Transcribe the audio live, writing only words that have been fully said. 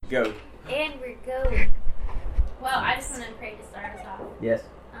Go. And we're going. Well, I just want to pray to start us off. Yes.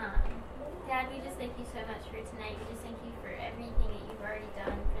 Dad, we just thank you so much for tonight. We just thank you for everything that you've already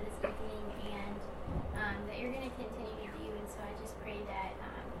done for this evening and that you're going to continue to do. And so I just pray that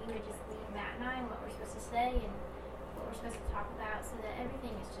you would just lead Matt and I and what we're supposed to say and what we're supposed to talk about so that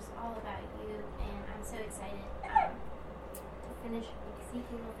everything is just all about you. And I'm so excited to finish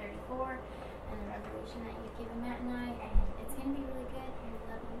Ezekiel 34 and the revelation that you've given Matt and I. And it's going to be really good. And we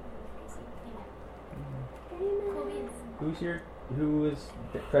love you. And we praise you. Amen. Cool beans. Who was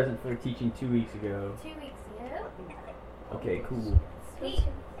present for teaching 2 weeks ago? 2 weeks ago. Okay, cool. Sweet.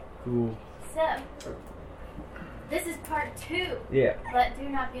 Cool. So, this is part 2. Yeah. But do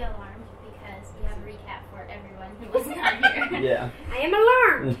not be alarmed because we have a recap for everyone who was not here. Yeah. I am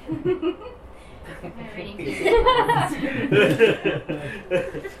alarmed. My reading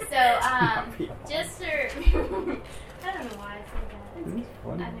So, just for I don't know why I said that. It's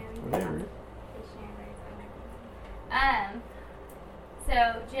funny. Whatever.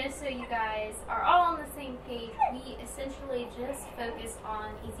 So just so you guys are all on the same page, we essentially just focused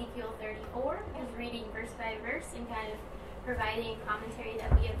on Ezekiel 34, just reading verse by verse and kind of providing commentary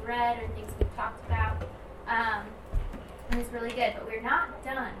that we have read or things we've talked about. And it's really good, but we're not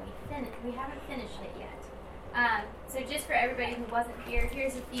done. We haven't finished it yet. So just for everybody who wasn't here,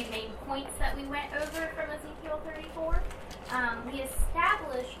 here's a few main points that we went over from Ezekiel 34. We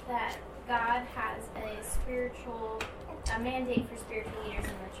established that God has a mandate for spiritual leaders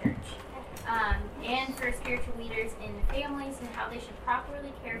in the church, and for spiritual leaders in the families and how they should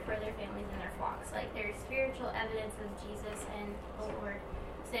properly care for their families and their flocks. Like there's spiritual evidence of Jesus and the Lord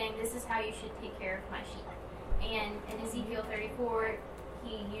saying this is how you should take care of my sheep. And in Ezekiel 34,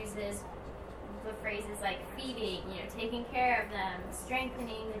 he uses the phrases like feeding, taking care of them,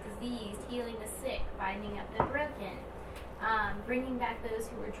 strengthening the diseased, healing the sick, binding up the broken, bringing back those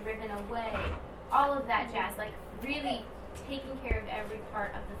who were driven away, all of that jazz, like really taking care of every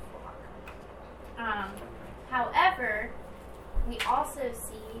part of the flock. However, we also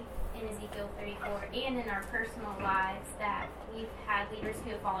see in Ezekiel 34 and in our personal lives that we've had leaders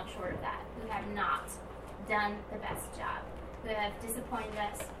who have fallen short of that, who have not done the best job, who have disappointed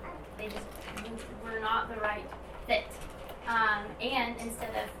us. They just were not the right fit. And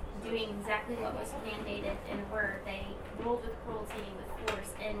instead of doing exactly what was mandated in the Word, they ruled with cruelty, with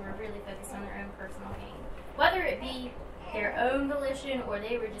force, and were really focused on their own personal gain. Whether it be their own volition or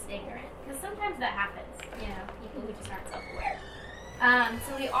they were just ignorant. Because sometimes that happens, people who just aren't self-aware.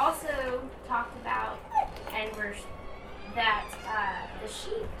 So we also talked about that the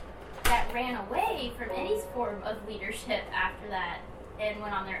sheep that ran away from any form of leadership after that and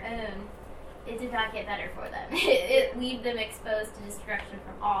went on their own, it did not get better for them. It leave them exposed to destruction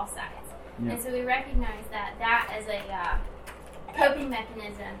from all sides. Yeah. And so we recognize that as a coping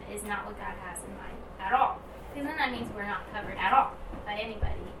mechanism is not what God has in mind at all. Because then that means we're not covered at all by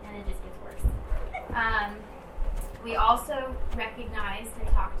anybody, and it just gets worse. We also recognized and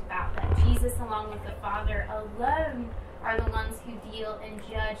talked about that Jesus, along with the Father alone, are the ones who deal and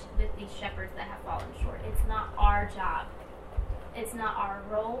judge with these shepherds that have fallen short. It's not our job. It's not our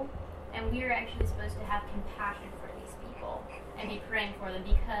role. And we are actually supposed to have compassion for these people and be praying for them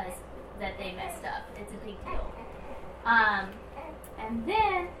because that they messed up. It's a big deal. And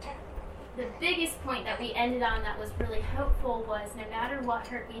then the biggest point that we ended on that was really hopeful was no matter what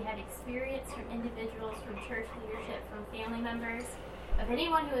hurt we had experienced from individuals, from church leadership, from family members, of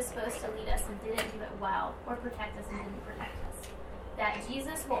anyone who was supposed to lead us and didn't do it well or protect us and didn't protect us, that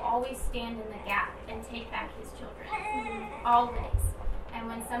Jesus will always stand in the gap and take back his children. Always. And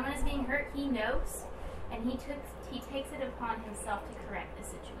when someone is being hurt, he knows, and he takes it upon himself to correct the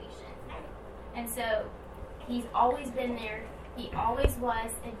situation. And so he's always been there, he always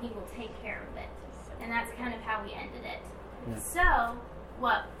was, and he will take care of it. And that's kind of how we ended it. Yeah. So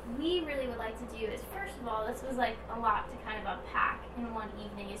what we really would like to do is, first of all, this was like a lot to kind of unpack in one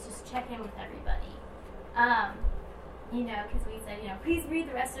evening, is just check in with everybody. Because we said, please read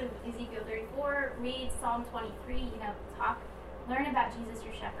the rest of Ezekiel 34, read Psalm 23, learn about Jesus,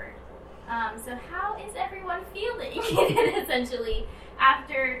 your shepherd. So how is everyone feeling, essentially,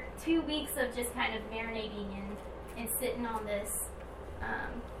 after 2 weeks of just kind of marinating and sitting on this? How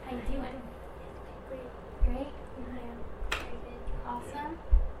you doing? Great? Awesome?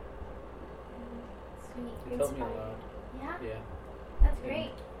 Sweet. It helped me a lot. Yeah? Yeah. That's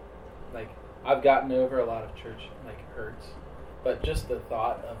great. I've gotten over a lot of church, hurts. But just the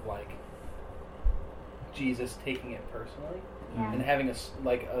thought of, Jesus taking it personally. Yeah. And having a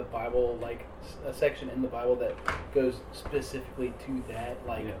Bible, a section in the Bible that goes specifically to that,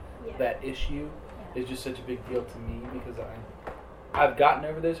 that issue is just such a big deal to me because I've gotten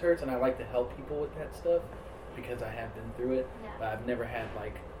over those hurts, and I like to help people with that stuff because I have been through it. Yeah. But I've never had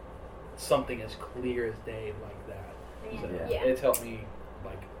like something as clear as day like that. So Yeah. it's helped me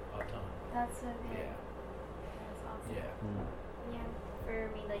like a ton. That's so good. Yeah. That's awesome. Yeah. Yeah,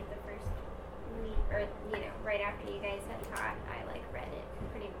 for me, like the first week, or right after you guys had taught, I like read it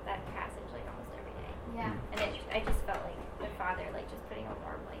that passage like almost every day, Yeah. and I just felt like the Father like just putting a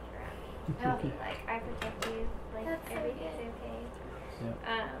warm blanket around me, Oh. being like, I protect you, like That's so everything's good. okay.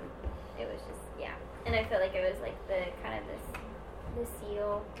 Yeah. It was just and I felt like it was like the kind of the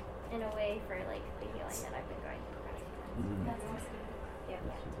seal in a way for like the healing that I've been going through the past few months. Mhm. That's awesome. Yeah,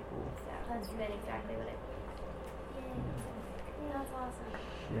 That's super cool. so That's it's been exactly what it. Yay. That's awesome.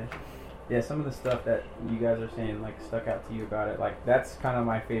 Yeah. Yeah, some of the stuff that you guys are saying like stuck out to you about it, like that's kind of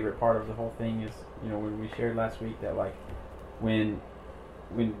my favorite part of the whole thing is, when we shared last week that like when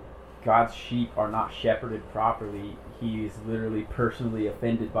God's sheep are not shepherded properly, he is literally personally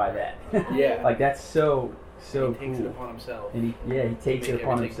offended by that. Yeah. Like that's so He takes it cool. upon himself. And he takes make it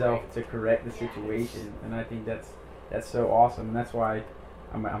upon everything himself right. to correct the Yeah. situation, and I think that's so awesome, and that's why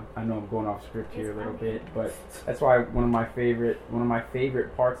I know I'm going off script here a little bit, but that's why one of my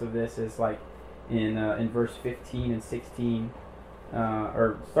favorite parts of this is like in verse 15 and 16,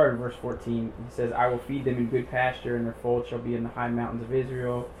 or start in verse 14. He says, "I will feed them in good pasture, and their fold shall be in the high mountains of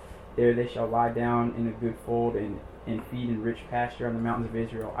Israel. There they shall lie down in a good fold and feed in rich pasture on the mountains of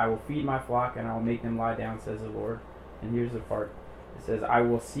Israel. I will feed my flock, and I will make them lie down, says the Lord." And here's the part. It says, "I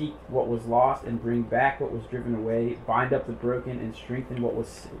will seek what was lost and bring back what was driven away, bind up the broken and strengthen what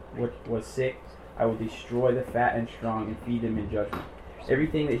was sick. I will destroy the fat and strong and feed them in judgment."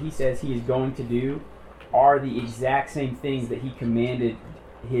 Everything that he says he is going to do are the exact same things that he commanded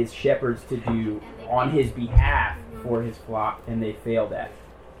his shepherds to do on his behalf for his flock, and they failed at.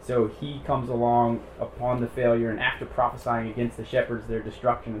 So he comes along upon the failure, and after prophesying against the shepherds their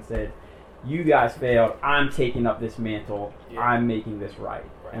destruction, and said, "You guys failed. I'm taking up this mantle. Yeah. I'm making this right."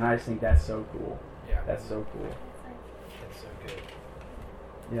 And I just think that's so cool. Yeah. That's so cool. That's so good.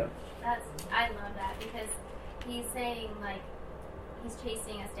 Yep. I love that because he's saying like he's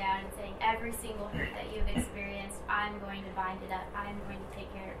chasing us down and saying every single hurt that you've experienced, I'm going to bind it up. I'm going to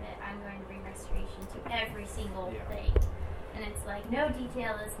take care of it. I'm going to bring restoration to every single thing. And it's like no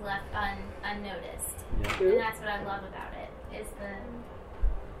detail is left unnoticed. Yeah. And that's what I love about it is the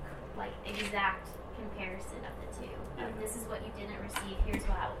like exact comparison of the two. This is what you didn't receive. Here's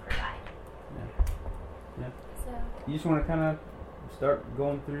what I will provide. Yeah. So You just want to kind of start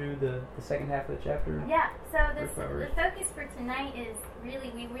going through the second half of the chapter? yeah. So the Verse. focus for tonight is we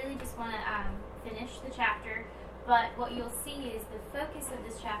really just want to finish the chapter. But what you'll see is the focus of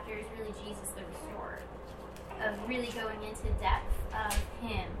this chapter is really Jesus the restorer, of really going into depth of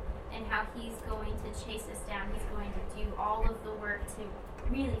him and how he's going to chase us down. He's going to do all of the work to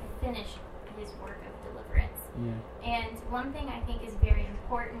really finish his work of deliverance. Yeah. And one thing I think is very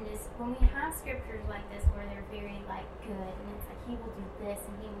important is when we have scriptures like this where they're very like good and it's like he will do this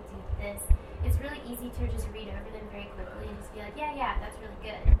and he will do this, it's really easy to just read over them very quickly and just be like, yeah, that's really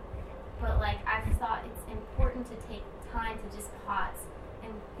good. But like I've thought it's important to take time to just pause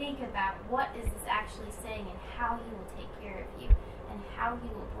and think about what is this actually saying and how he will take care of you and how he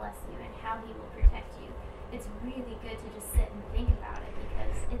will bless you and how he will protect you. It's really good to just sit and think about it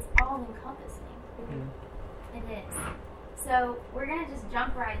because it's all encompassing. It is. So we're going to just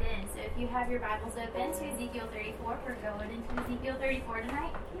jump right in. So if you have your Bibles open to Ezekiel 34, we're going into Ezekiel 34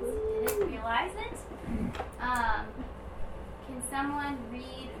 tonight. In case you didn't realize it. Can someone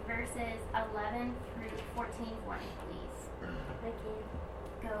read verses 11 through 14 for me, please? I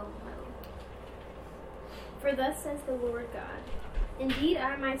can. Go, Mo. For thus says the Lord God, indeed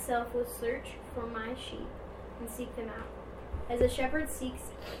I myself will search for my sheep and seek them out. As a shepherd seeks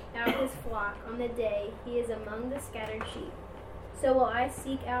out his flock on the day he is among the scattered sheep, so will I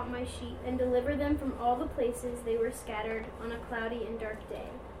seek out my sheep and deliver them from all the places they were scattered on a cloudy and dark day.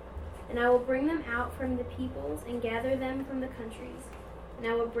 And I will bring them out from the peoples and gather them from the countries, and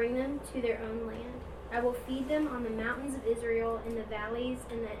I will bring them to their own land. I will feed them on the mountains of Israel, in the valleys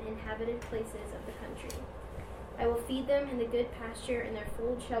and the inhabited places of the country. I will feed them in the good pasture, and their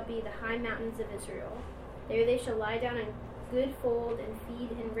fold shall be the high mountains of Israel. There they shall lie down in good fold and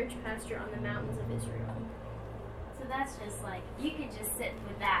feed in rich pasture on the mountains of Israel. So that's just like, you could just sit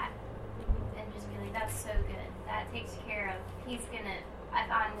with that and just be like, that's so good. That takes care of, he's going to,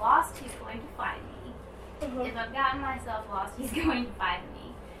 if I'm lost, he's going to find me. If I've gotten myself lost, he's going to find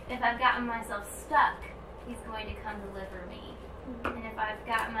me. If I've gotten myself stuck, he's going to come deliver me. And if I've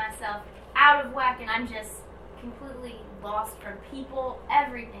gotten myself out of whack and I'm just completely lost from people,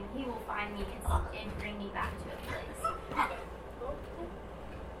 everything, he will find me and bring me back to a place.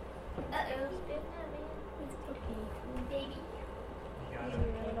 Uh-oh. Spit that, man. It's cookie. Baby. You got Didn't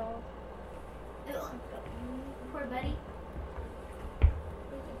it. run it all. Ugh. Poor buddy.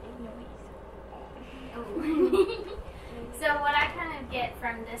 It's a big noise. Oh. So what I kind of get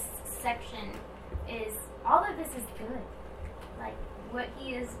from this section is all of this is good. Like where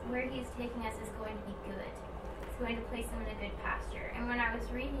he is taking us is going to be good. It's going to place him in a good pasture. And when I was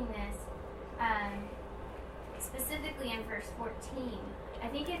reading this, specifically in verse 14, I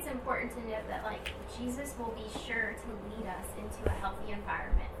think it's important to note that like Jesus will be sure to lead us into a healthy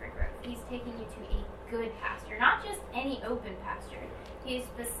environment for growth. He's taking you to a good pasture, not just any open pasture. He is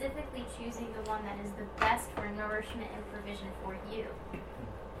specifically choosing the one that is the best for nourishment and provision for you.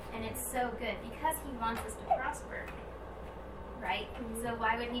 And it's so good because he wants us to prosper, right? So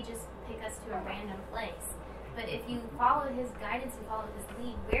why would he just pick us to a random place? But if you follow his guidance and follow his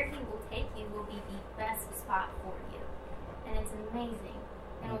lead, where he will take you will be the best spot for you. And it's amazing.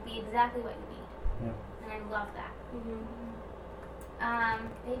 And will be exactly what you need. Yeah. And I love that.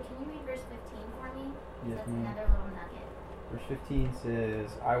 Babe, can you read verse 15 for me? Yes, That's ma'am. another little nugget. Verse 15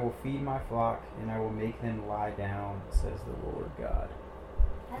 says, I will feed my flock, and I will make them lie down, says the Lord God.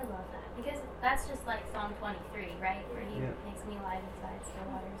 I love that. Because that's just like Psalm 23, right? Where he Yeah. makes me lie beside still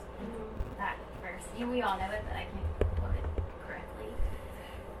waters. That verse. We all know it, but I can't quote it correctly.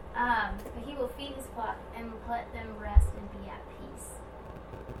 But he will feed his flock and let them rest and be at peace.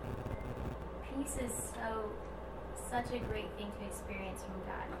 Peace is such a great thing to experience from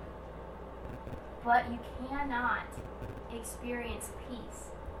God. But you cannot experience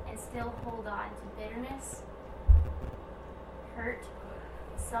peace and still hold on to bitterness, hurt,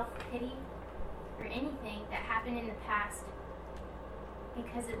 self-pity, or anything that happened in the past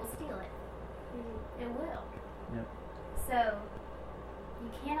because it will steal it. It will. Yep. So,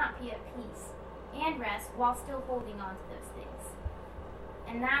 you cannot be at peace and rest while still holding on to those things.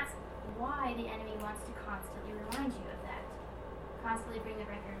 And that's why the enemy wants to constantly remind you of that. Constantly bring the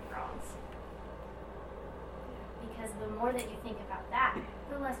record of wrongs. Because the more that you think about that,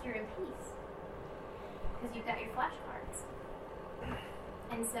 the less you're in peace. Because you've got your flashcards.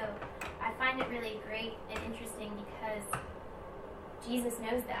 And so, I find it really great and interesting because Jesus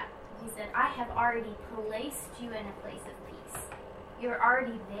knows that. He said, I have already placed you in a place of peace. You're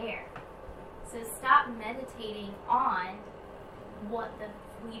already there. So stop meditating on what the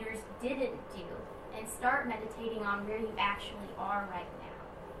leaders didn't do and start meditating on where you actually are right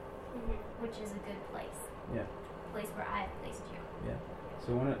now, which is a good place. Yeah. A place where I have placed you. Yeah.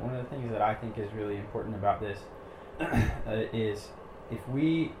 So one of the things that I think is really important about this is if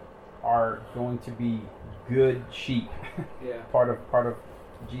we are going to be good sheep, Yeah. part of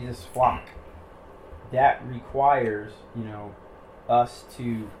Jesus' flock, that requires, us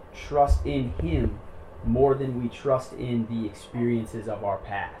to trust in him more than we trust in the experiences of our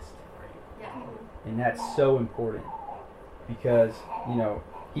past. Yeah. And that's so important because,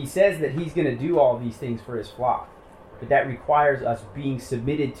 he says that he's going to do all these things for his flock, but that requires us being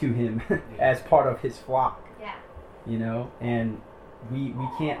submitted to him as part of his flock, Yeah. and we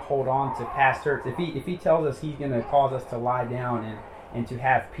can't hold on to past hurts. If he tells us he's going to cause us to lie down and to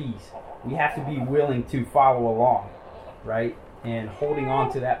have peace, we have to be willing to follow along, right? And holding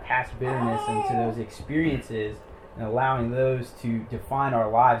on to that past bitterness and to those experiences and allowing those to define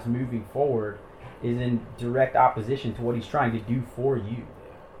our lives moving forward is in direct opposition to what he's trying to do for you.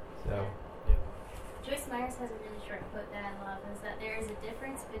 So, Joyce Myers has a really short quote that I love, is that there is a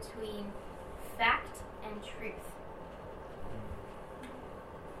difference between fact and truth.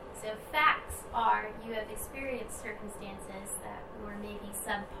 So facts are you have experienced circumstances that were maybe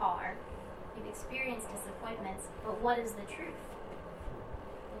subpar. You've experienced disappointments, but what is the truth?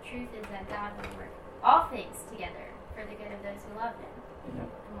 The truth is that God will work all things together for the good of those who love him. Yep.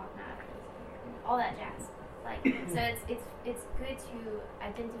 And walk not after his fear, and all that jazz. So it's good to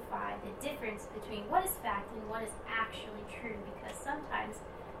identify the difference between what is fact and what is actually true, because sometimes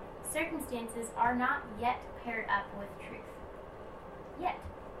circumstances are not yet paired up with truth. Yet.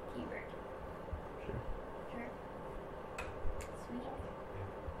 Keyword. Sure. Sweet. Let's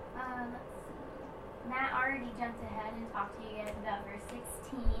see. Matt already jumped ahead and talked to you guys about verse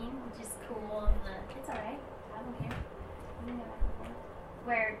 16, which is cool. It's alright. I don't care. We know that before.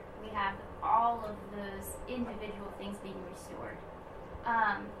 Where we have all of those individual things being restored.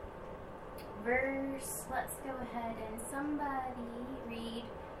 Let's go ahead and somebody read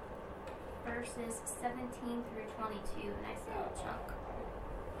verses 17 through 22, and I see a chunk.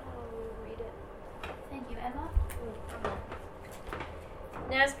 I'll read it. Thank you, Emma.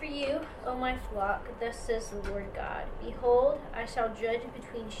 And as for you, O my flock, thus says the Lord God, behold, I shall judge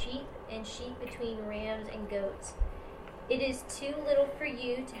between sheep and sheep between rams and goats. It is too little for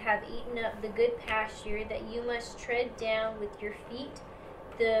you to have eaten up the good pasture, that you must tread down with your feet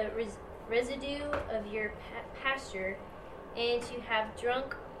the residue of your pasture, and to have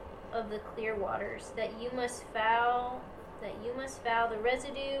drunk of the clear waters, that you must foul the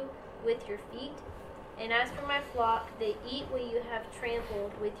residue with your feet. And as for my flock, they eat what you have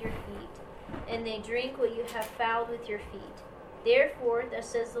trampled with your feet, and they drink what you have fouled with your feet. Therefore, thus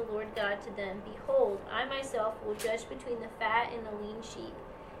says the Lord God to them, Behold, I myself will judge between the fat and the lean sheep,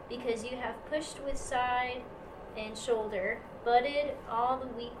 because you have pushed with side and shoulder, butted all the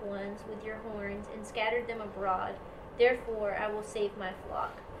weak ones with your horns, and scattered them abroad. Therefore, I will save my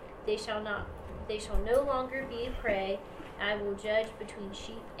flock. They shall no longer be a prey. I will judge between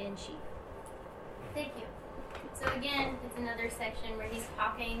sheep and sheep. Thank you. So again, it's another section where he's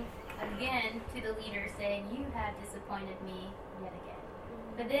talking again to the leader, saying, you have disappointed me yet again.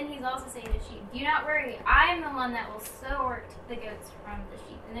 But then he's also saying to sheep, do not worry, I am the one that will sort the goats from the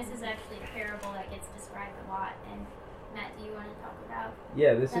sheep. And this is actually a parable that gets described a lot. And Matt, do you want to talk about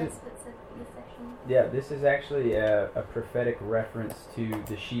this section? Yeah, this is actually a prophetic reference to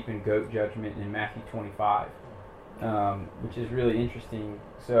the sheep and goat judgment in Matthew 25, which is really interesting.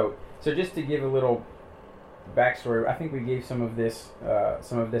 So just to give a little backstory, I think we gave some of this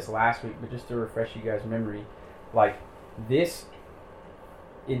last week, but just to refresh you guys' memory, like this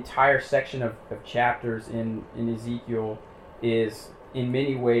entire section of chapters in Ezekiel is in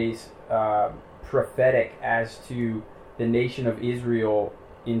many ways prophetic as to the nation of Israel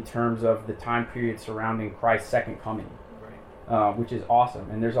in terms of the time period surrounding Christ's second coming, which is awesome.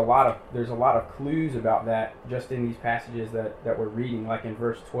 And there's a lot of clues about that just in these passages that we're reading. Like in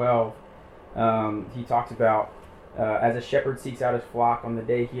verse 12, he talks about as a shepherd seeks out his flock on the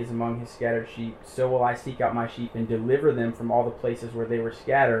day he is among his scattered sheep, so will I seek out my sheep and deliver them from all the places where they were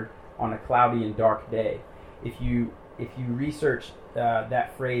scattered on a cloudy and dark day. If you research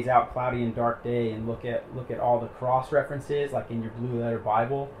that phrase out, cloudy and dark day, and look at all the cross references, like in your blue letter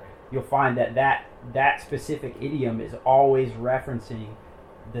Bible, you'll find that specific idiom is always referencing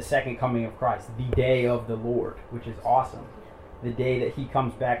the second coming of Christ, the day of the Lord, which is awesome. The day that he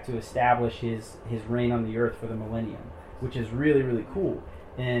comes back to establish his reign on the earth for the millennium, which is really, really cool.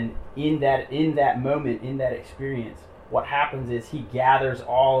 And in that moment, in that experience, what happens is he gathers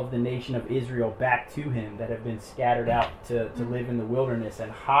all of the nation of Israel back to him that have been scattered out to live in the wilderness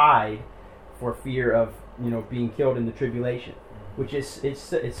and hide for fear of being killed in the tribulation. Which is it's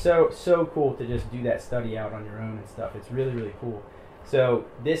so cool to just do that study out on your own and stuff. It's really, really cool. So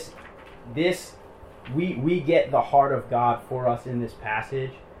this we get the heart of God for us in this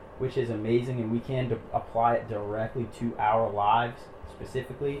passage, which is amazing, and we can apply it directly to our lives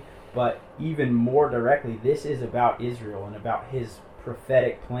specifically. But even more directly, this is about Israel and about his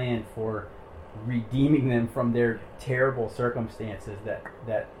prophetic plan for redeeming them from their terrible circumstances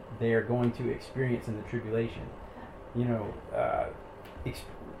that they are going to experience in the tribulation.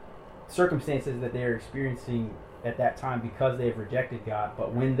 Circumstances that they're experiencing at that time because they've rejected God.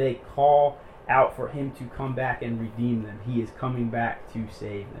 But when they call out for him to come back and redeem them, he is coming back to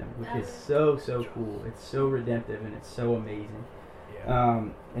save them, which is so cool. It's so redemptive and it's so amazing.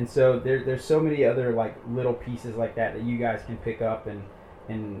 And so there's so many other like little pieces like that you guys can pick up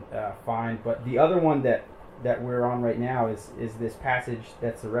and find. But the other one that we're on right now is this passage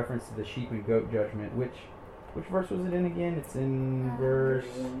that's a reference to the sheep and goat judgment. Which verse was it in again? It's in verse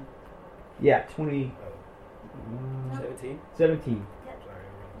 20. 17.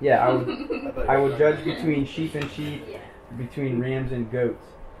 Yeah, I will judge between sheep and sheep, between rams and goats.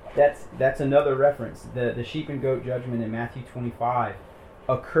 That's another reference. The sheep and goat judgment in Matthew 25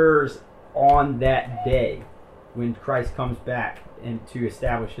 occurs on that day when Christ comes back and to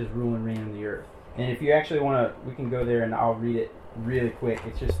establish his rule and reign on the earth. And if you actually want to, we can go there and I'll read it really quick.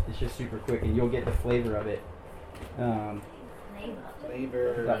 It's just super quick, and you'll get the flavor of it.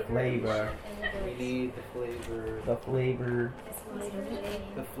 Flavor. The flavor. We need the flavor. The flavor.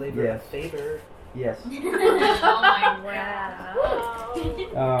 The flavor. Yes. Of favor. Yes. Oh my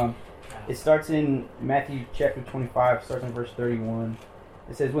Wow. It starts in Matthew chapter 25, starts in verse 31.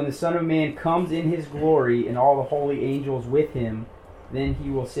 It says, "When the Son of Man comes in his glory and all the holy angels with him, then he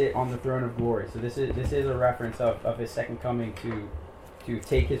will sit on the throne of glory." So this is a reference of his second coming to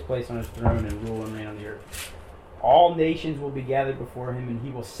take his place on his throne and rule and reign on the earth. All nations will be gathered before him, and he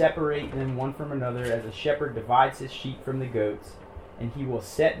will separate them one from another as a shepherd divides his sheep from the goats. And he will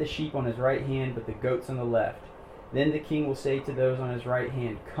set the sheep on his right hand, but the goats on the left. Then the king will say to those on his right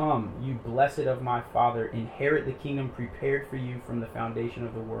hand, "Come, you blessed of my Father, inherit the kingdom prepared for you from the foundation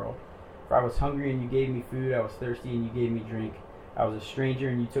of the world. For I was hungry, and you gave me food. I was thirsty, and you gave me drink. I was a stranger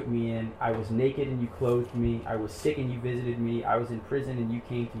and you took me in. I was naked and you clothed me. I was sick and you visited me. I was in prison and you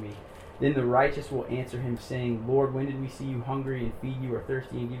came to me. Then the righteous will answer him, saying, Lord, when did we see you hungry and feed you, or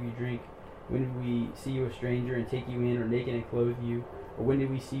thirsty and give you drink? When did we see you a stranger and take you in, or naked and clothe you? Or when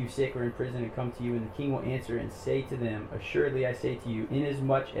did we see you sick or in prison and come to you? And the king will answer and say to them, Assuredly I say to you,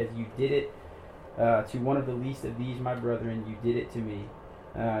 inasmuch as you did it to one of the least of these my brethren, you did it to me.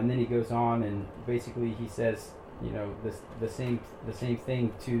 And then he goes on and basically he says, you know, the same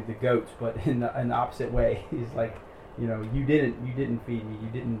thing to the goats, but in the opposite way. He's like, you know, you didn't feed me, you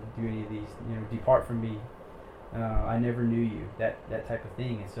didn't do any of these, you know, depart from me. I never knew you. That type of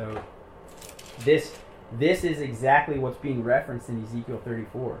thing. And so this is exactly what's being referenced in Ezekiel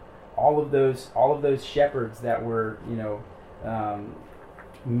 34. All of those shepherds that were, you know,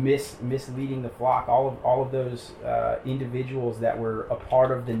 misleading the flock, all of those individuals that were a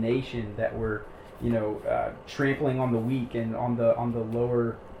part of the nation, that were, you know, trampling on the weak and on the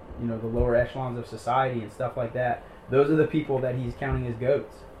lower, you know, the lower echelons of society and stuff like that. Those are the people that he's counting as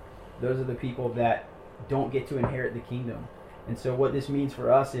goats. Those are the people that don't get to inherit the kingdom. And so what this means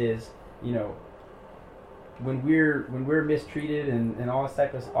for us is, you know, when we're mistreated and all the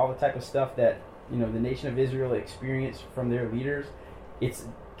type of stuff that, you know, the nation of Israel experienced from their leaders, it's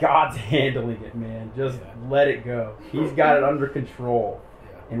God's handling it, man. Just let it go. He's got it under control.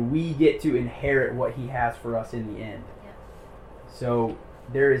 And we get to inherit what he has for us in the end. So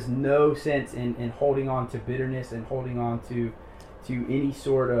there is no sense in holding on to bitterness and holding on to any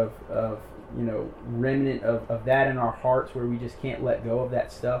sort of you know, remnant of that in our hearts, where we just can't let go of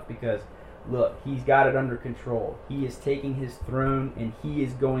that stuff, because look, he's got it under control. He is taking his throne and he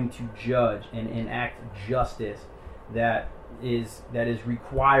is going to judge and enact justice that is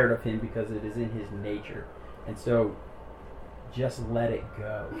required of him, because it is in his nature. And so just let it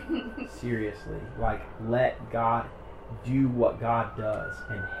go. Seriously. Like, let God do what God does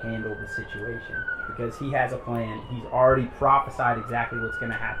and handle the situation, because he has a plan. He's already prophesied exactly what's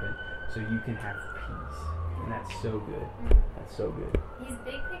going to happen, so you can have peace. And that's so good. That's so good. He's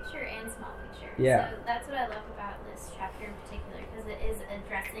big picture and small picture. Yeah. So that's what I love about this chapter in particular, because it is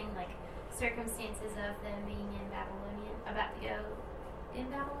addressing like circumstances of them being about to go in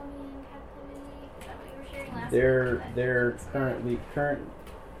Babylonian captivity. Is that what you were sharing last week? They're current.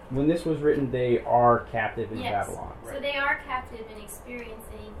 When this was written, they are captive in Babylon. Right. So they are captive and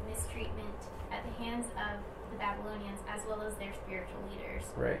experiencing mistreatment at the hands of the Babylonians, as well as their spiritual leaders.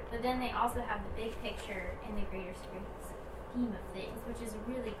 Right. But then they also have the big picture and the greater scheme of things, which is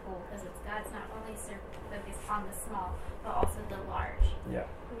really cool, because God's not only focused on the small, but also the large. Yeah.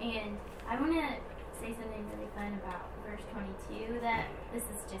 And I want to say something really fun about verse 22, that this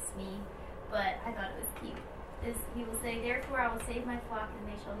is just me, but I thought it was cute. He will say, Therefore I will save my flock, and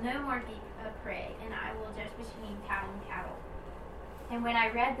they shall no more be a prey, and I will judge between cow and cattle. And when I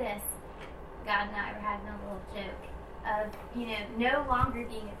read this, God and I were having a little joke of, you know, no longer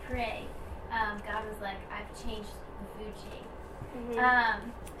being a prey. God was like, I've changed the food chain.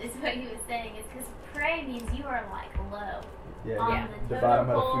 Is what he was saying, is because prey means you are like low on the bottom totem of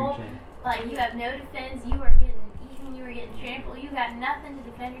the pole. food chain. Like, you have no defense, you are getting eaten, you are getting trampled, you got nothing to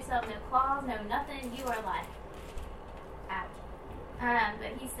defend yourself, no claws, no nothing, you are like out.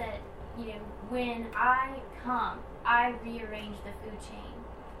 But he said, you know, when I come, I rearrange the food chain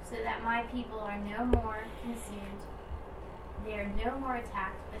so that my people are no more consumed, they are no more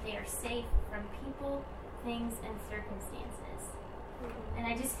attacked, but they are safe from people, things, and circumstances. And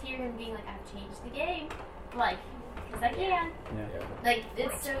I just hear him being like, I've changed the game, like, because I can. Yeah. Like,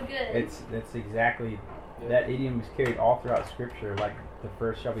 it's so good. That's exactly, that idiom is carried all throughout Scripture. Like, the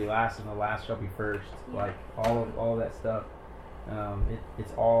first shall be last and the last shall be first. Like, all of that stuff.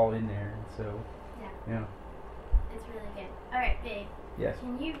 It's all in there. And so, yeah. It's really good. All right, babe. Yes.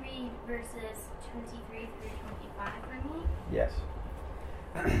 Can you read verses 23 through 25 for me? Yes.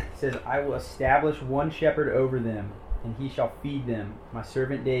 It says, I will establish one shepherd over them, and he shall feed them. My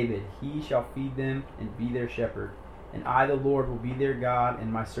servant David, he shall feed them and be their shepherd. And I, the Lord, will be their God,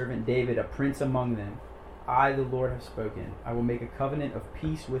 and my servant David, a prince among them. I, the Lord, have spoken. I will make a covenant of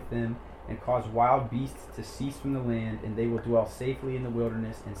peace with them, and cause wild beasts to cease from the land, and they will dwell safely in the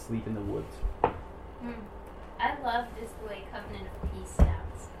wilderness and sleep in the woods. I love this way covenant of peace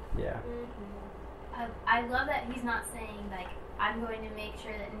sounds. Yeah. I love that he's not saying, like, I'm going to make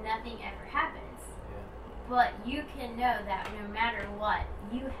sure that nothing ever happens. But you can know that no matter what,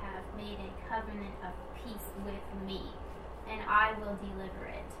 you have made a covenant of peace with me, and I will deliver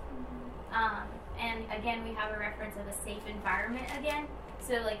it. And again, we have a reference of a safe environment again.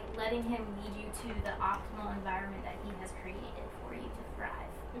 So, like, letting him lead you to the optimal environment that he has created for you to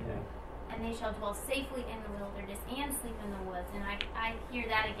thrive. Yeah. and they shall dwell safely in the wilderness and sleep in the woods. And I hear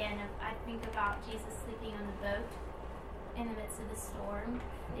that again. I think about Jesus sleeping on the boat in the midst of the storm.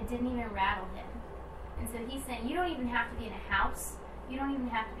 It didn't even rattle him. And so he's saying, you don't even have to be in a house. You don't even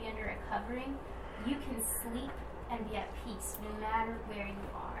have to be under a covering. You can sleep and be at peace no matter where you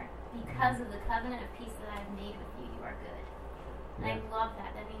are. Because of the covenant of peace that I've made with you, you are good. And I love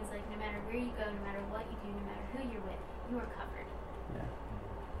that. That means like no matter where you go, no matter what you do, no matter who you're with, you are covered.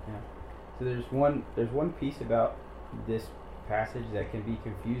 Yeah. So there's one piece about this passage that can be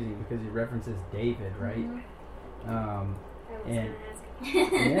confusing because it references David, right? And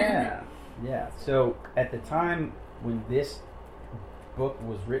yeah. So at the time when this book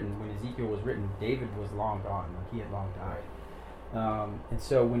was written, when Ezekiel was written, David was long gone. Like he had long died. And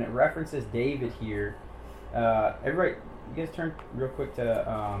so when it references David here, everybody, you guys turn real quick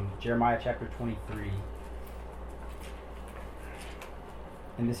to Jeremiah chapter 23.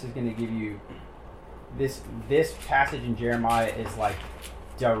 And this is going to give you this passage in Jeremiah is like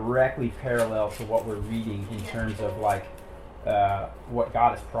directly parallel to what we're reading in terms of like what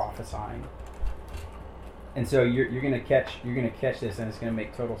God is prophesying. And so you're going to catch this, and it's going to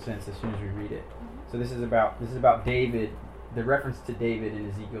make total sense as soon as we read it. So this is about David, the reference to David in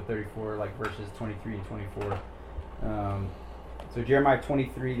Ezekiel 34, like verses 23 and 24. So Jeremiah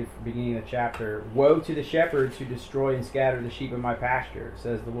 23, the beginning of the chapter. Woe to the shepherds who destroy and scatter the sheep of my pasture,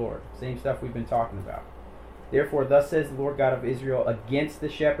 says the Lord. Same stuff we've been talking about. Therefore, thus says the Lord God of Israel, against the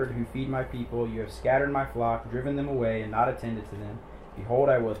shepherd who feed my people, you have scattered my flock, driven them away, and not attended to them. Behold,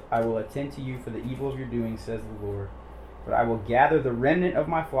 I will attend to you for the evil of your doing, says the Lord. But I will gather the remnant of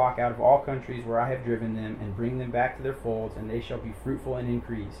my flock out of all countries where I have driven them, and bring them back to their folds, and they shall be fruitful and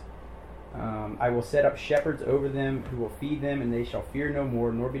increase. I will set up shepherds over them who will feed them, and they shall fear no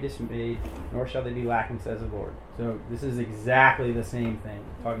more, nor be dismayed, nor shall they be lacking, says the Lord. So this is exactly the same thing,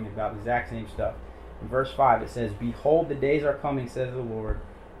 talking about the exact same stuff. In verse 5 it says, Behold, the days are coming, says the Lord,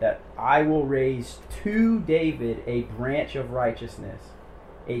 that I will raise to David a branch of righteousness.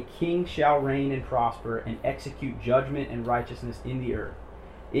 A king shall reign and prosper, and execute judgment and righteousness in the earth.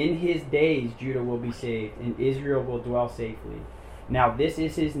 In his days Judah will be saved, and Israel will dwell safely. Now this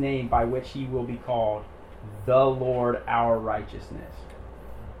is his name by which he will be called, the Lord our righteousness.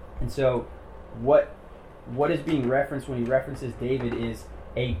 And so what is being referenced when he references David is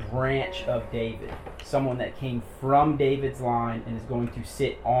a branch of David. Someone that came from David's line and is going to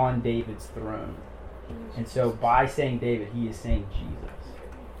sit on David's throne. And so by saying David, he is saying Jesus.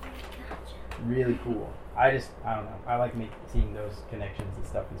 Really cool. I don't know. I like seeing those connections and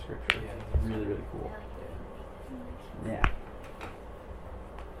stuff in Scripture. Yeah, it's really, really cool. Yeah.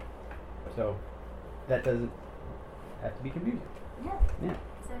 So that doesn't have to be confusing. Yeah.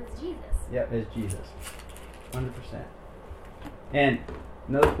 So it's Jesus. Yep, it's Jesus. 100%. And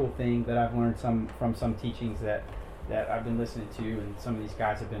another cool thing that I've learned from some teachings that I've been listening to, and some of these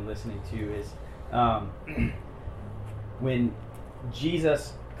guys have been listening to, is when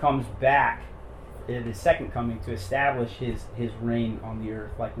Jesus comes back in his second coming to establish his reign on the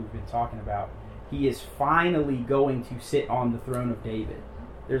earth, like we've been talking about, he is finally going to sit on the throne of David.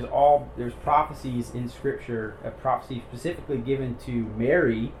 There's prophecies in Scripture, a prophecy specifically given to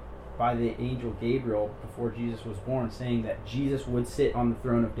Mary by the angel Gabriel before Jesus was born, saying that Jesus would sit on the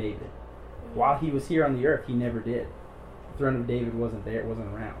throne of David. While he was here on the earth, he never did. The throne of David wasn't there, it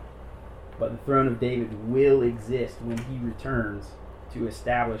wasn't around. But the throne of David will exist when he returns to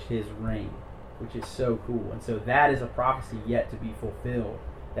establish his reign, which is so cool. And so that is a prophecy yet to be fulfilled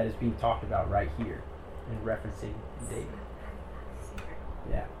that is being talked about right here in referencing David.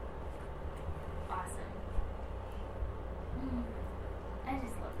 Yeah. Awesome. I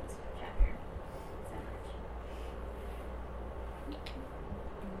just love this chapter so much.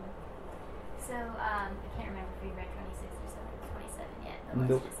 So, I can't remember if we read 26 or 27 yet, but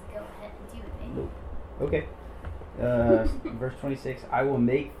let's just go ahead and do it, baby. Okay. Verse 26, I will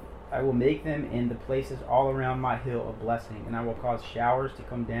make them in the places all around my hill a blessing, and I will cause showers to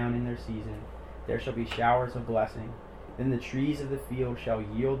come down in their season. There shall be showers of blessing. Then the trees of the field shall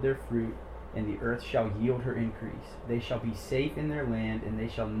yield their fruit, and the earth shall yield her increase. They shall be safe in their land, and they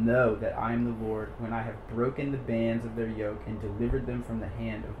shall know that I am the Lord, when I have broken the bands of their yoke and delivered them from the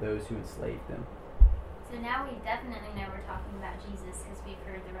hand of those who enslaved them. So now we definitely know we're talking about Jesus, because we've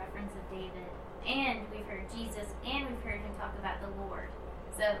heard the reference of David, and we've heard Jesus, and we've heard him talk about the Lord.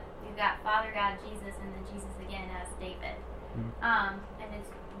 So we've got Father God, Jesus, and then Jesus again as David. And it's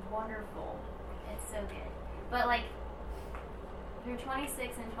wonderful. It's so good. But through 26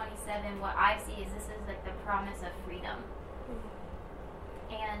 and 27, what I see is this is like the promise of freedom.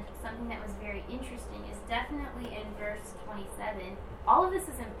 And something that was very interesting is definitely in verse 27. All of this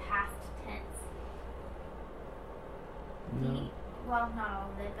is in past tense. No. Well, not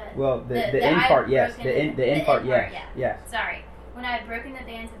all of it, but Well, the end part, yes. The end part, yes. yeah. Yes. Sorry. When I had broken the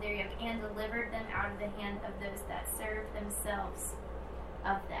bands of their yoke and delivered them out of the hand of those that served themselves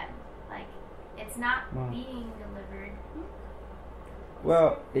of them. Like, it's not being delivered.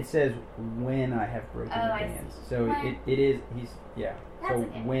 Well, it says when I have broken the I bands. see. So When. it is, yeah. That's So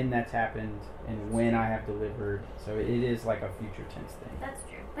okay. when that's happened and when I have delivered. So it is like a future tense thing. That's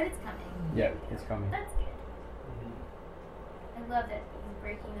true. But it's coming. Yeah, it's coming. That's good. I love that he's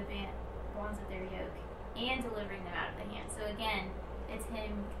breaking the bonds of their yoke and delivering them out of the hand. So again, it's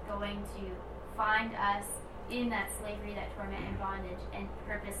him going to find us in that slavery, that torment and bondage, and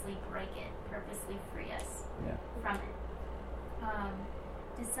purposely break it, purposely free us from it.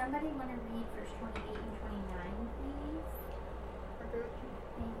 Does somebody want to read verse 28 and 29, please? Thank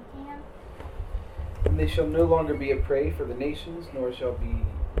you, Cam. And they shall no longer be a prey for the nations, nor shall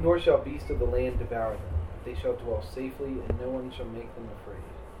beasts of the land devour them. They shall dwell safely, and no one shall make them afraid.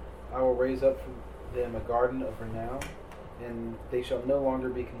 I will raise up for them a garden of renown, and they shall no longer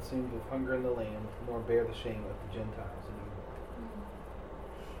be consumed with hunger in the land, nor bear the shame of the Gentiles anymore.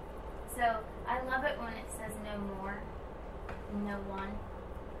 So I love it when it says no more, no one.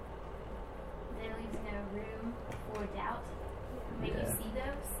 There leaves no room for doubt. When you see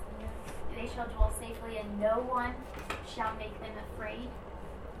those, they shall dwell safely, and no one shall make them afraid.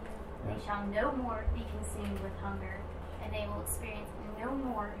 They shall no more be consumed with hunger, and they will experience no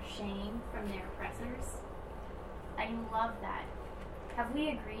more shame from their oppressors. I love that. Have we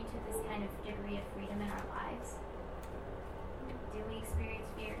agreed to this kind of degree of freedom in our lives? Do we experience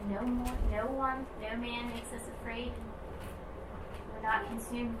fear? No more, no one, no man makes us afraid. We're not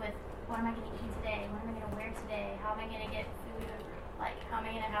consumed with, what am I going to eat today? What am I going to wear today? How am I going to get food? Like, how am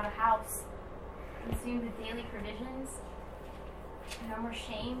I going to have a house? Consumed with daily provisions. No more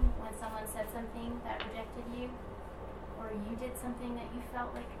shame when someone said something that rejected you, or you did something that you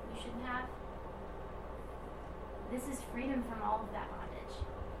felt like you shouldn't have. This is freedom from all of that bondage.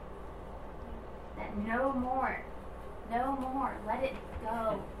 That no more, let it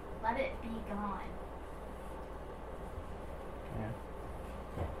go, let it be gone. Yeah.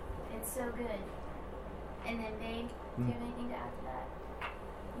 It's so good. And then, babe, do you have anything to add to that?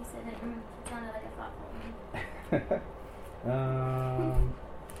 You said that it sounded like a thoughtful.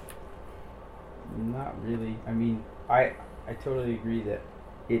 Not really. I mean, I totally agree that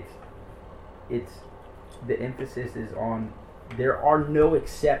it's the emphasis is on there are no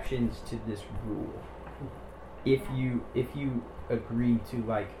exceptions to this rule. If you agree to,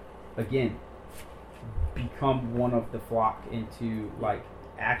 like, again, become one of the flock and to, like,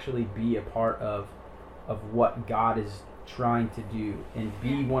 actually be a part of what God is trying to do and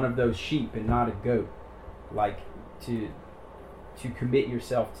be one of those sheep and not a goat, like to commit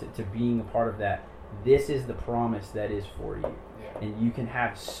yourself to being a part of that. This is the promise that is for you, and you can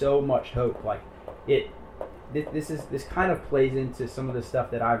have so much hope. Like this kind of plays into some of the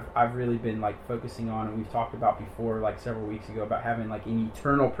stuff that I've really been, like, focusing on, and we've talked about before, like several weeks ago, about having, like, an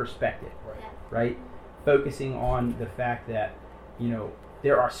eternal perspective, right? Focusing on the fact that, you know,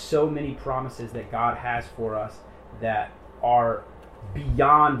 there are so many promises that God has for us that are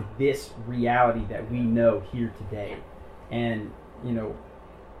beyond this reality that we know here today. And, you know,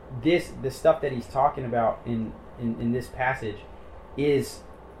 the stuff that he's talking about in this passage is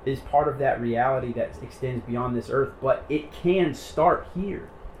part of that reality that extends beyond this earth, but it can start here.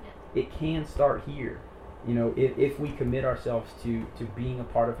 It can start here. You know, if we commit ourselves to being a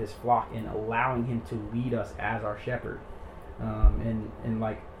part of his flock and allowing him to lead us as our shepherd. And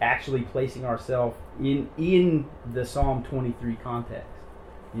like actually placing ourselves in the Psalm 23 context,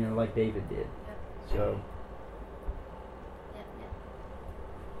 you know, like David did. So.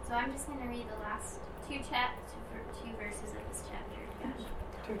 So I'm just going to read the last two verses of this chapter. Gosh.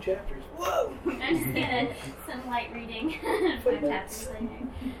 2 chapters. Whoa! I'm just going to some light reading. 5 chapters later.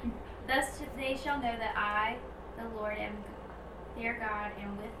 Thus they shall know that I, the Lord, am their God,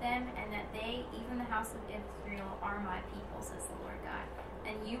 and with them, and that they, even the house of Israel, are my people, says the Lord God.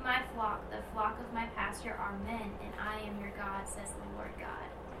 And you, my flock, the flock of my pasture, are men, and I am your God, says the Lord God.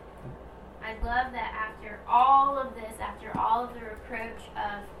 I love that after all of this, after all of the reproach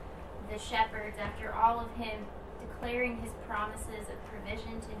of the shepherds, after all of him declaring his promises of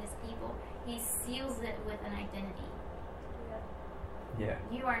provision to his people, he seals it with an identity. Yeah.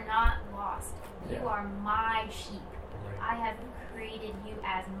 You are not lost. Yeah. You are my sheep. I have created you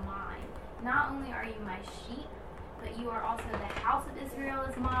as mine. Not only are you my sheep, but you are also the house of Israel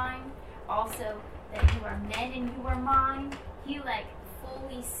is mine. Also that you are men and you are mine. He, like,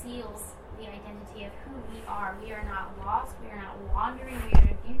 fully seals the identity of who we are. We are not lost. We are not wandering.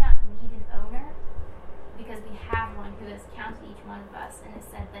 We do not need an owner, because we have one who has counted each one of us and has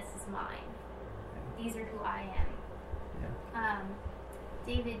said, "This is mine. These are who I am." Yeah.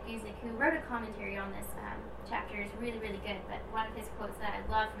 David Guzik, who wrote a commentary on this chapter, is really, really good. But one of his quotes that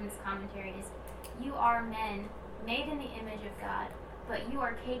I love from this commentary is, "You are men made in the image of God, but you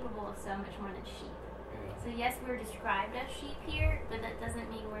are capable of so much more than sheep." So yes, we're described as sheep here, but that doesn't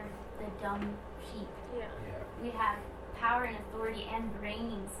mean we're the dumb sheep. Yeah. We have power and authority and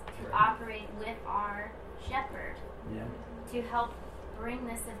brains to operate with our shepherd Yeah. to help bring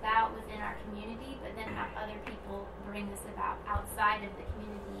this about within our community, but then have other people bring this about outside of the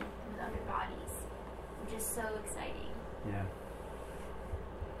community with other bodies, which is so exciting. Yeah.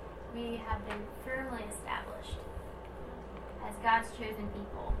 We have been firmly established as God's chosen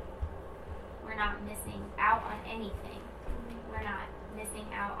people. We're not missing out on anything. We're not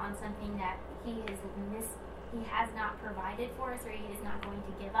missing out on something that He has not provided for us, or He is not going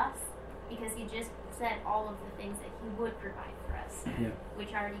to give us, because He just said all of the things that He would provide for us, Yeah.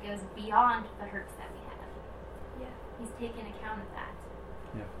 which already goes beyond the hurts that we have. Yeah. He's taken account of that.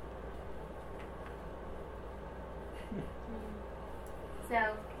 Yeah.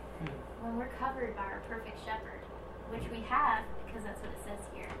 So, when we're covered by our perfect shepherd, which we have, because that's what it says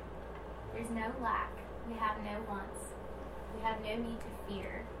here, there's no lack, we have no wants, we have no need to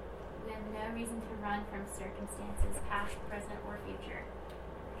fear, we have no reason to run from circumstances, past, present, or future,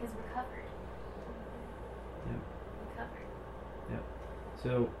 because we're covered. Yeah. We're covered.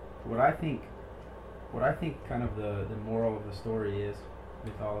 So what I think kind of the moral of the story is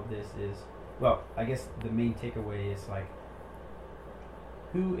with all of this is, well, I guess the main takeaway is like,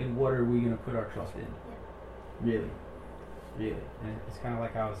 who and what are we going to put our trust in? Really. And it's kind of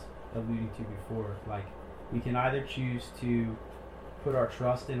like I was alluding to before. Like, we can either choose to put our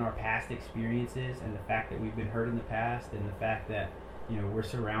trust in our past experiences and the fact that we've been hurt in the past, and the fact that, you know, we're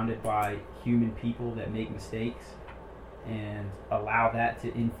surrounded by human people that make mistakes, and allow that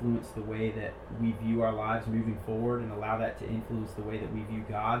to influence the way that we view our lives moving forward, and allow that to influence the way that we view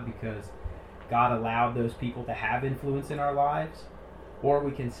God, because God allowed those people to have influence in our lives. Or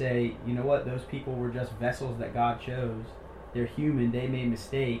we can say, you know what, those people were just vessels that God chose. They're human, they made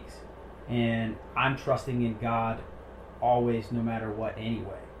mistakes, and I'm trusting in God always, no matter what,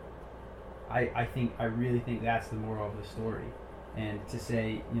 anyway. I really think that's the moral of the story. And to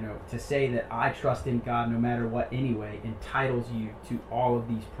say that I trust in God no matter what anyway entitles you to all of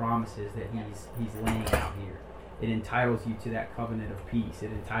these promises that He's laying out here. It entitles you to that covenant of peace.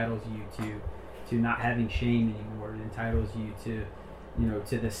 It entitles you to not having shame anymore. It entitles you to,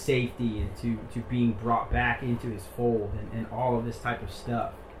 to the safety and to being brought back into His fold and all of this type of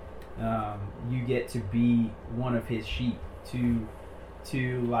stuff. You get to be one of His sheep, to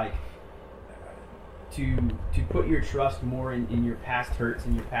put your trust more in your past hurts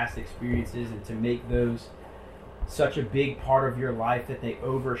and your past experiences, and to make those such a big part of your life that they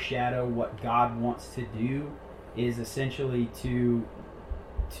overshadow what God wants to do, is essentially to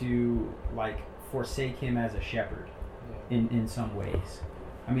forsake Him as a shepherd in some ways.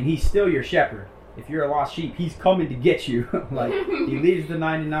 I mean, He's still your shepherd. If you're a lost sheep, He's coming to get you. He leaves the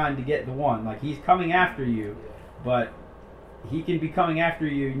 99 to get the one. He's coming after you, but He can be coming after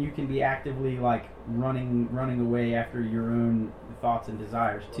you, and you can be actively running away after your own thoughts and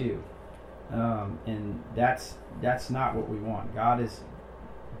desires too. And that's not what we want. God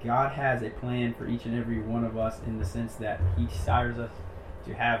has a plan for each and every one of us, in the sense that He desires us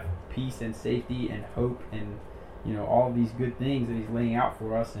to have peace and safety and hope, and all of these good things that He's laying out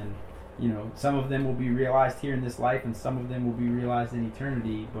for us. And some of them will be realized here in this life, and some of them will be realized in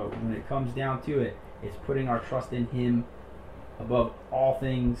eternity. But when it comes down to it, it's putting our trust in Him above all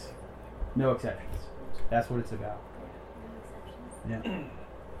things, no exceptions. That's what it's about. No exceptions.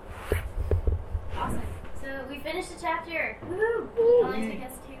 Yeah. Awesome. So we finished the chapter. Woohoo! It only took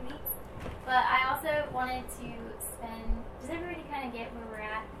us 2 weeks. But I also wanted to spend... Does everybody kind of get where we're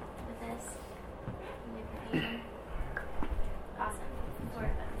at with this? Awesome. Sort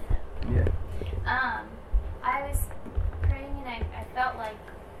of ended up. Yeah. I was praying, and I felt like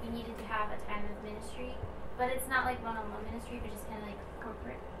we needed to have a time of ministry. But it's not like one-on-one ministry, but just kind of like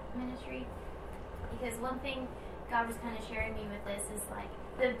corporate ministry. Because one thing God was kind of sharing me with this is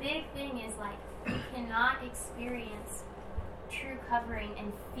the big thing is you cannot experience true covering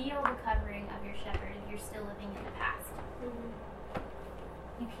and feel the covering of your shepherd if you're still living in the past. Mm-hmm.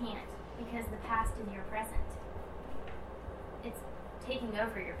 You can't, because the past is your present. It's taking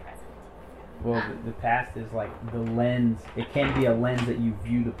over your present. Well, the past is the lens. It can be a lens that you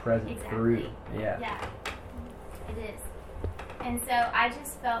view the present exactly. through. Yeah. Yeah. It is. And so I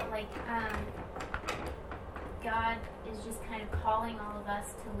just felt like God is just kind of calling all of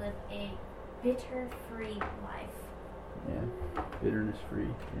us to live a bitter-free life. Yeah. Bitterness-free.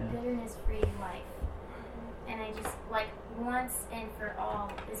 Yeah. Bitterness-free life. And I just, like, once and for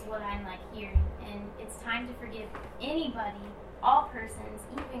all is what I'm, like, hearing. And it's time to forgive anybody, all persons,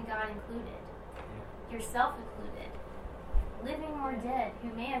 even God included. Yourself included. Living or dead,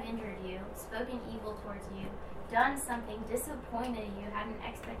 who may have injured you, spoken evil towards you, done something, disappointed you, had an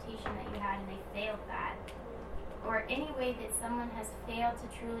expectation that you had and they failed that. Or any way that someone has failed to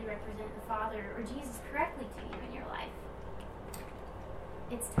truly represent the Father or Jesus correctly to you in your life.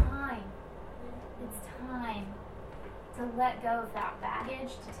 It's time. It's time to let go of that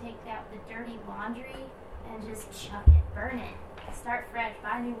baggage, to take out the dirty laundry and just chuck it, burn it, start fresh,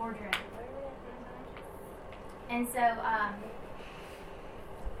 buy a new wardrobe. And so,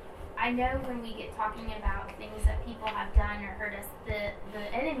 I know when we get talking about things that people have done or hurt us, the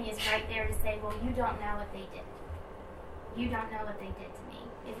enemy is right there to say, well, you don't know what they did. You don't know what they did to me.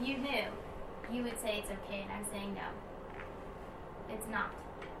 If you knew, you would say it's okay, and I'm saying no. It's not.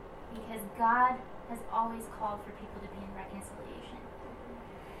 Because God has always called for people to be in reconciliation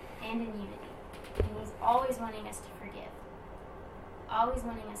and in unity. And He's always wanting us to forgive. Always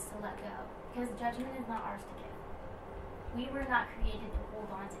wanting us to let go. Because judgment is not ours to give. We were not created to hold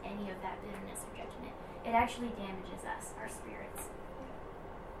on to any of that bitterness or judgment. It actually damages us, our spirits.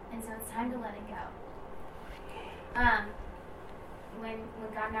 And so it's time to let it go. When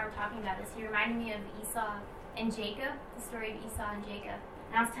God and I were talking about this, He reminded me of Esau and Jacob, the story of Esau and Jacob.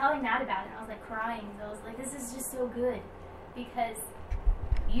 And I was telling Matt about it, and I was like crying. So I was like, this is just so good. Because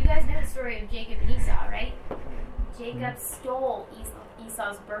you guys know the story of Jacob and Esau, right? Jacob stole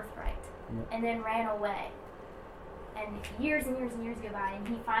Esau's birthright and then ran away. And years and years and years go by, and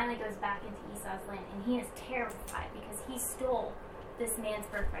he finally goes back into Esau's land, and he is terrified because he stole this man's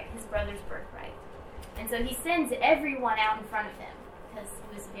birthright, his brother's birthright. And so he sends everyone out in front of him because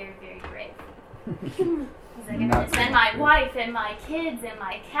he was very, very brave. He's like, I'm going to send my wife and my kids and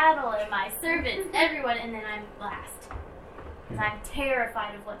my cattle and my servants, everyone, and then I'm last. Because I'm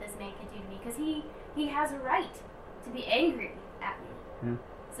terrified of what this man could do to me, because he has a right to be angry at me.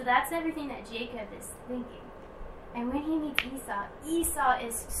 So that's everything that Jacob is thinking. And when he meets Esau, Esau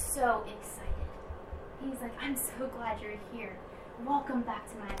is so excited. He's like, I'm so glad you're here. Welcome back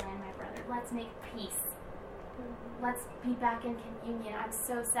to my land, my brother. Let's make peace. Let's be back in communion. I'm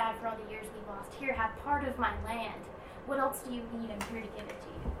so sad for all the years we lost. Here, have part of my land. What else do you need? I'm here to give it to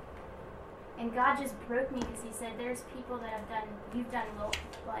you. And God just broke me because He said, there's people that you've done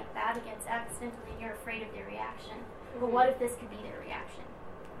like that against accidentally, and you're afraid of their reaction. But what if this could be their reaction?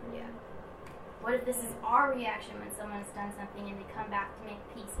 Yeah. What if this is our reaction when someone's done something and they come back to make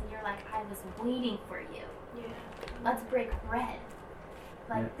peace and you're like, I was waiting for you. Yeah. Let's break bread.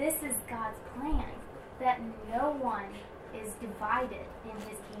 Like, this is God's plan. That no one is divided in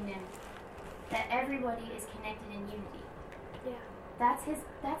His kingdom. That everybody is connected in unity. Yeah. That's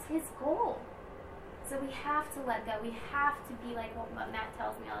his goal. So we have to let go. We have to be like what Matt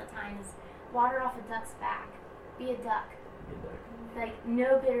tells me all the time is water off a duck's back. Be a duck. Like,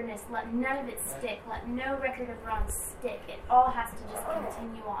 no bitterness, let none of it stick, let no record of wrong stick. It all has to just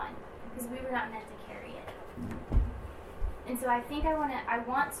continue on, because we were not meant to carry it. And so I think I want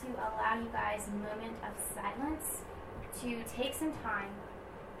to allow you guys a moment of silence to take some time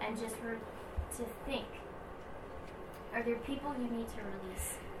and just to think. Are there people you need to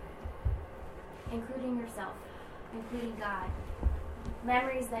release? Including yourself, including God.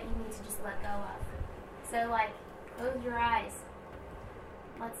 Memories that you need to just let go of. So, like, close your eyes.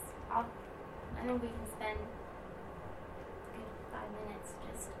 I think we can spend a good 5 minutes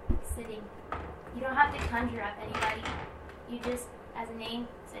just sitting. You don't have to conjure up anybody. You just, as a name,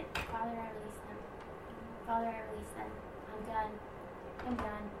 say, Father, I release them. Father, I release them. I'm done. I'm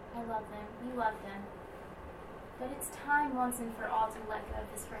done. I love them. You love them. But it's time once and for all to let go of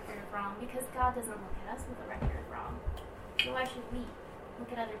this record of wrong, because God doesn't look at us with a record of wrong. So why should we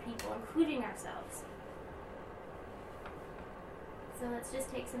look at other people, including ourselves? So let's just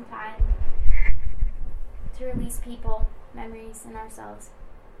take some time to release people, memories, and ourselves.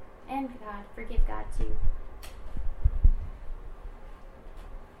 And God. Forgive God too.